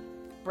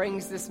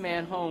brings this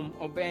man home,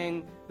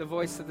 obeying the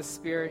voice of the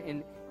Spirit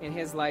in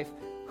his life.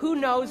 Who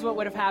knows what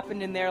would have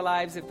happened in their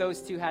lives if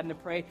those 2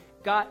 hadn't prayed?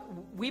 God,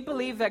 we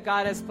believe that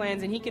God has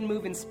plans and he can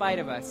move in spite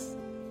of us.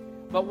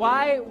 But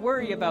why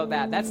worry about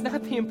that? That's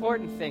not the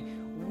important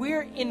thing.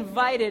 We're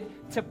invited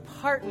to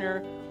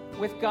partner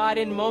with God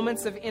in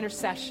moments of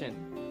intercession.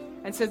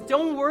 And says,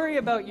 don't worry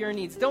about your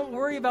needs. Don't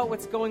worry about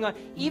what's going on.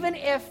 Even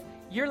if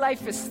your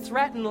life is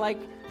threatened like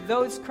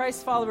those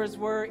Christ followers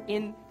were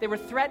they were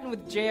threatened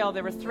with jail.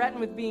 They were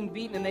threatened with being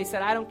beaten. And they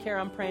said, I don't care.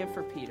 I'm praying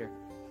for Peter.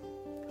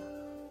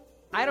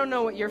 I don't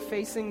know what you're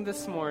facing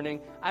this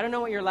morning. I don't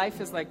know what your life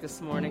is like this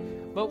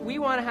morning. But we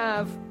want to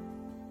have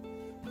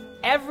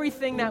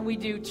everything that we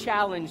do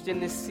challenged in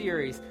this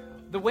series.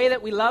 The way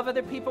that we love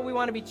other people, we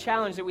want to be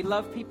challenged, that we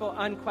love people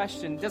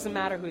unquestioned. It doesn't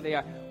matter who they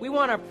are. We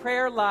want our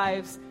prayer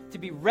lives to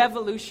be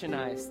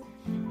revolutionized.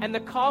 And the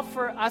call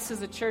for us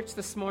as a church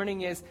this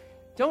morning is,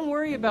 don't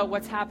worry about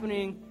what's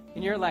happening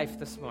in your life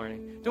this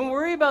morning. Don't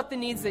worry about the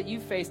needs that you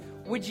face.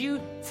 Would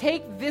you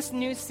take this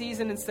new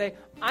season and say,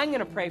 I'm going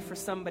to pray for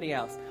somebody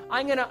else.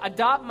 I'm going to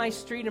adopt my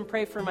street and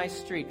pray for my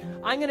street.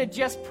 I'm going to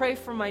just pray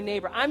for my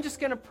neighbor. I'm just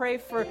going to pray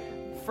for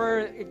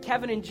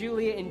Kevin and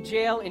Julia in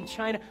jail in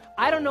China.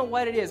 I don't know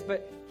what it is,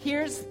 but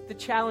here's the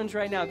challenge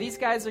right now. These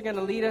guys are going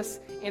to lead us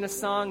in a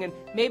song, and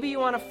maybe you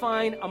want to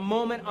find a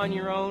moment on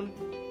your own,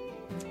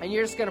 and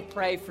you're just going to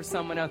pray for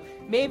someone else.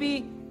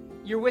 Maybe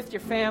you're with your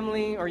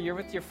family or you're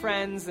with your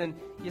friends, and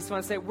you just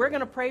want to say, we're going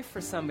to pray for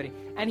somebody.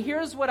 And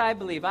here's what I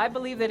believe. I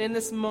believe that in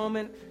this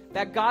moment,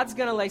 that God's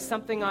going to lay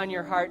something on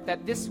your heart,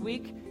 that this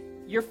week,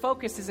 your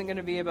focus isn't going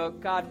to be about,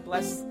 God,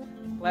 bless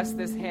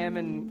this ham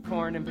and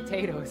corn and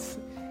potatoes.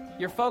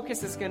 Your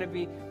focus is going to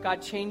be,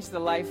 God, change the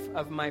life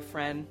of my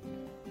friend.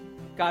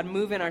 God,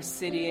 move in our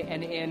city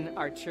and in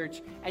our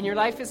church. And your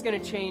life is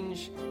going to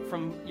change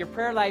your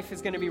prayer life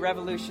is going to be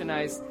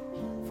revolutionized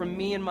from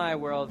me and my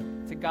world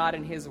to God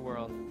and his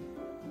world.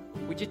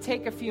 Would you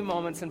take a few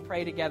moments and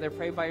pray together,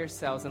 pray by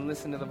yourselves, and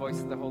listen to the voice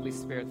of the Holy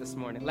Spirit this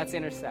morning? Let's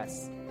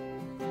intercess.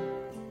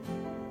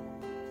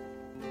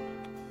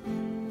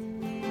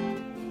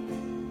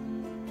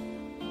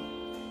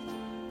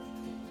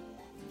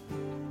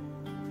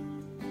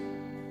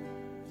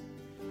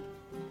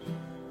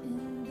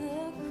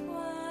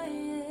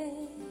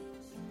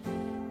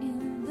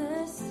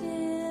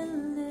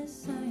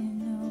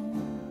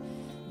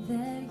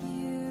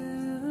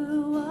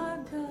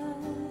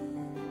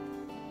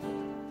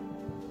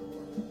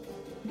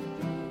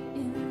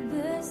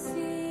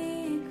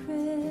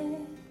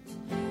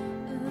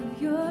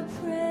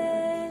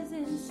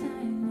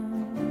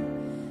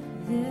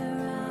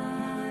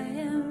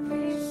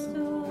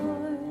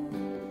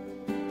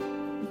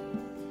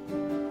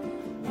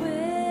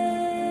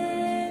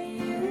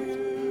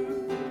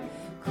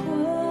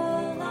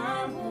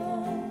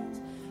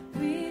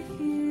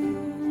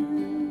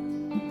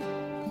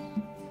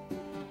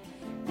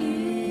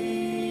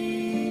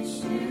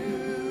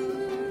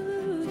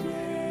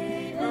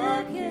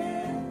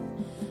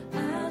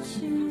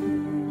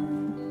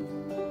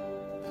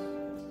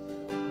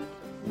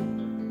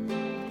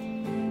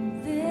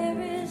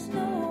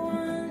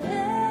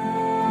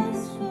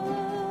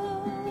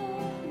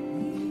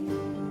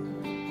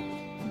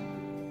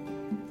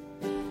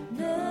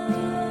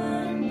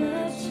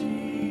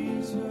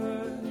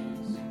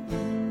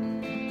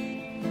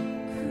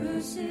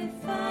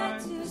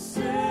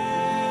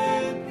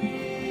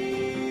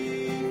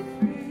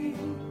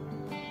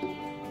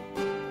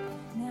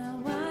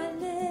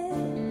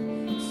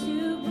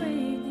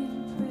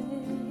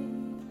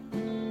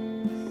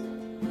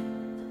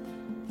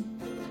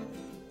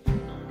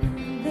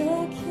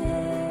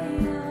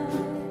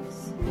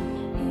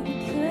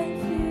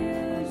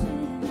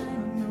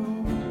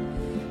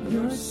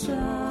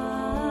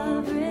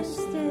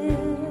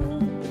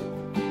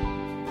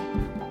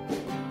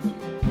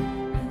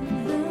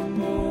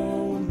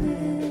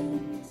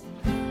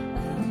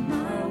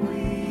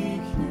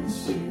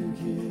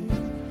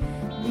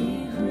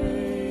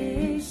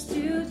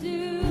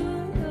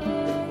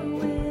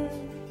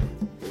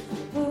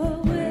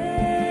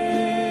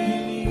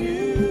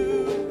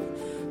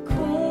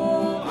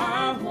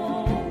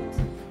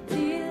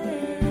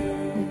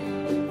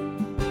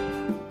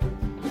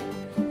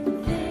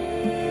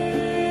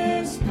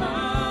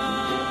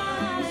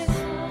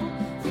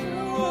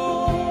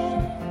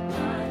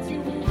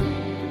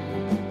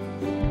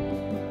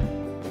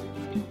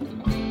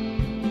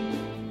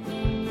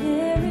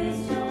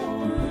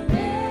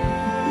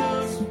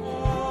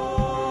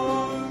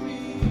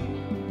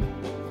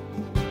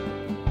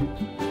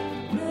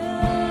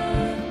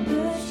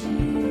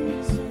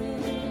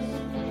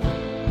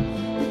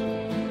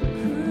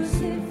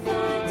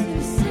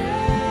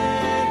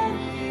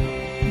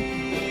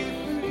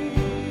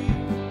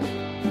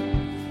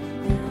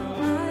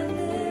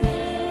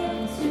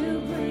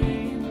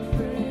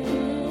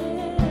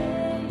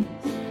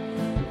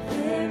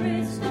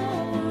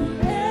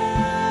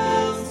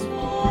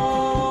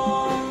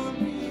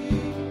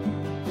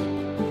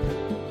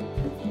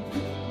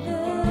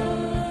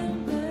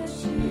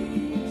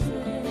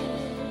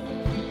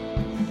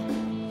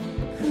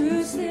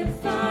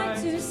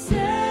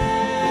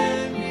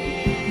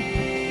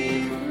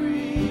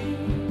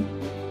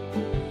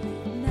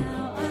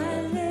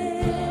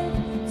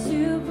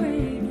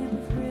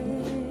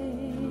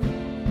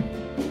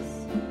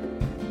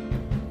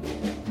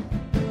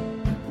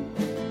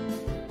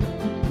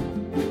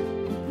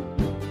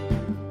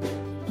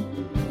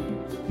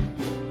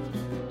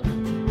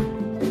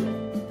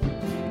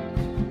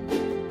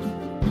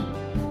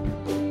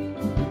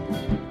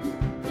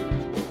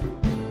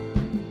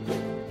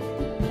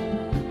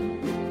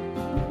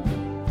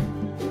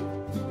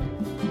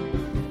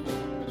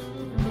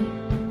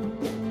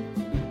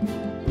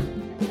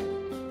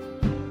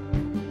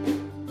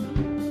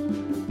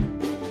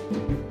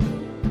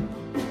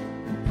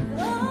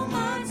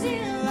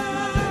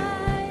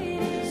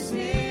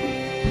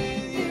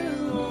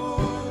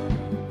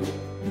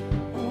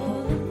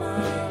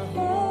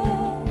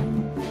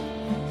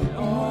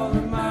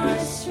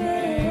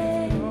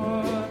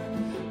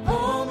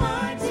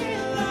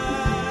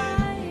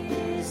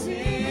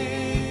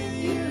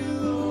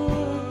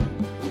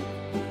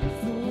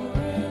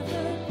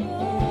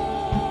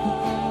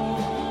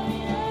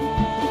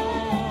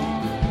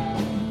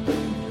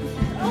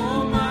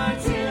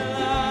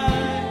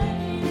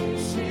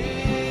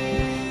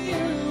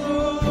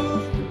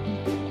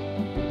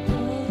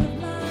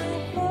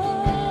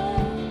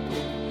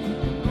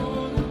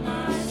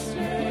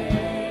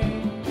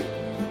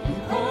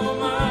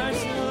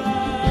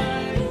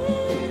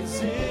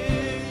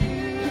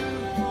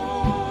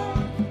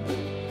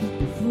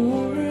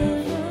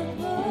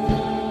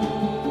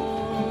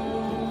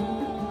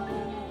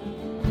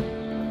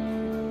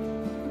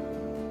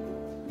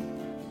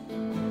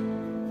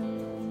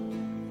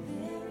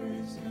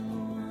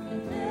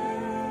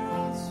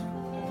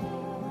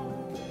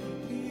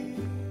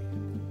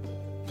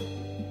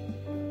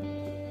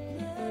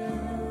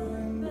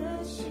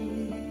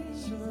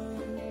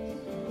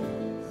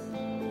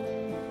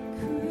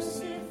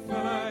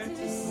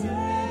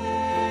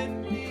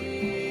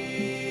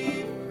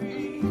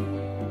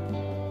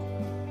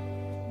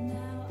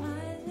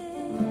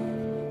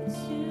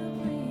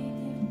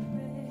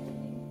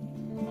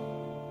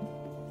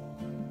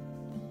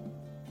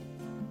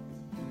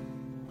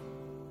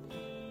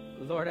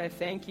 Lord, I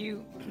thank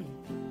you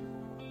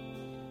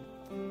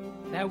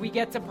that we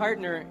get to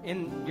partner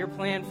in your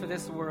plan for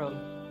this world.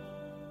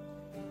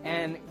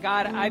 And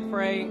God, I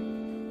pray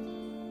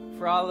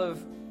for all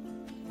of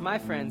my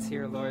friends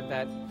here, Lord,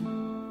 that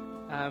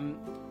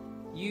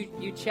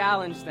you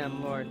challenge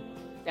them, Lord,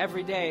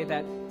 every day,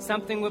 that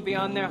something would be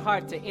on their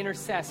heart to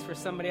intercess for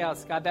somebody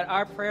else. God, that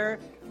our prayer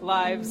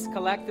lives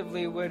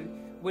collectively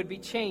would be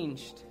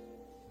changed,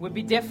 would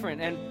be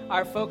different, and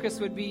our focus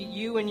would be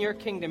you and your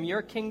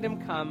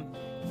kingdom come.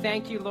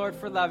 Thank you, Lord,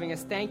 for loving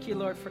us. Thank you,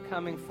 Lord, for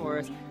coming for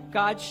us.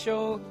 God,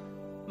 show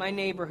my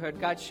neighborhood.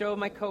 God, show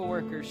my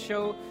coworkers.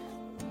 Show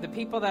the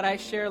people that I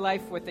share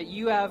life with that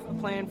you have a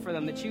plan for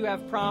them, that you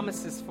have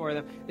promises for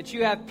them, that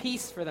you have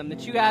peace for them,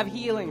 that you have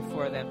healing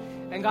for them.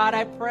 And God,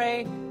 I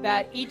pray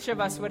that each of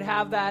us would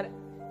have that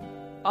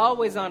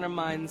always on our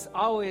minds,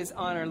 always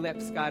on our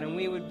lips, God, and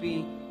we would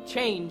be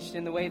changed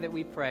in the way that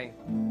we pray.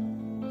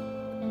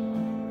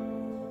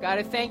 God,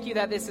 I thank you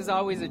that this is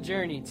always a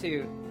journey,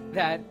 too,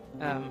 that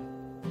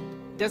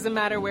doesn't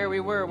matter where we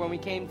were when we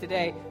came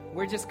today,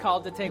 we're just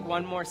called to take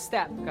one more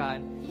step,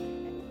 God.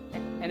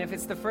 And if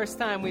it's the first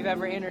time we've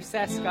ever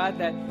intercessed, God,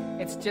 that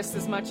it's just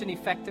as much an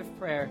effective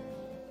prayer.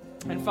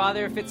 And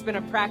Father, if it's been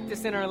a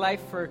practice in our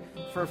life for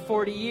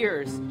 40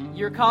 years,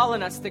 you're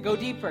calling us to go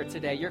deeper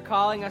today. You're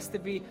calling us to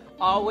be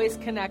always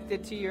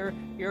connected to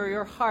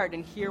your heart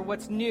and hear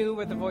what's new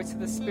with the voice of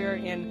the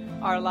Spirit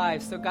in our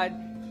lives. So God,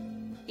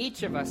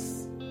 each of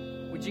us,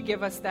 would you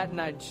give us that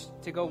nudge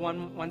to go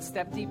one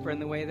step deeper in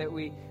the way that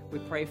we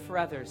pray for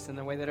others, and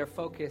the way that our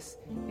focus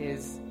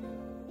is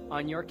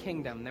on your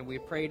kingdom, that we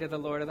pray to the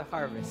Lord of the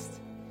harvest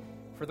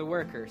for the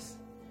workers,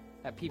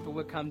 that people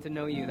would come to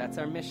know you. That's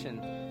our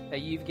mission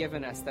that you've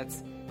given us.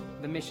 That's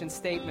the mission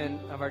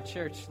statement of our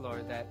church,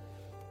 Lord, that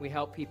we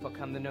help people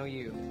come to know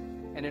you.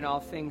 And in all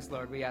things,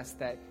 Lord, we ask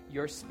that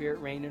your Spirit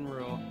reign and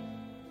rule.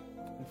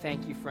 And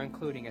thank you for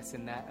including us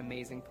in that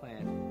amazing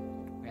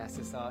plan. We ask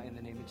this all in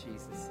the name of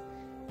Jesus.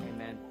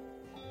 Amen.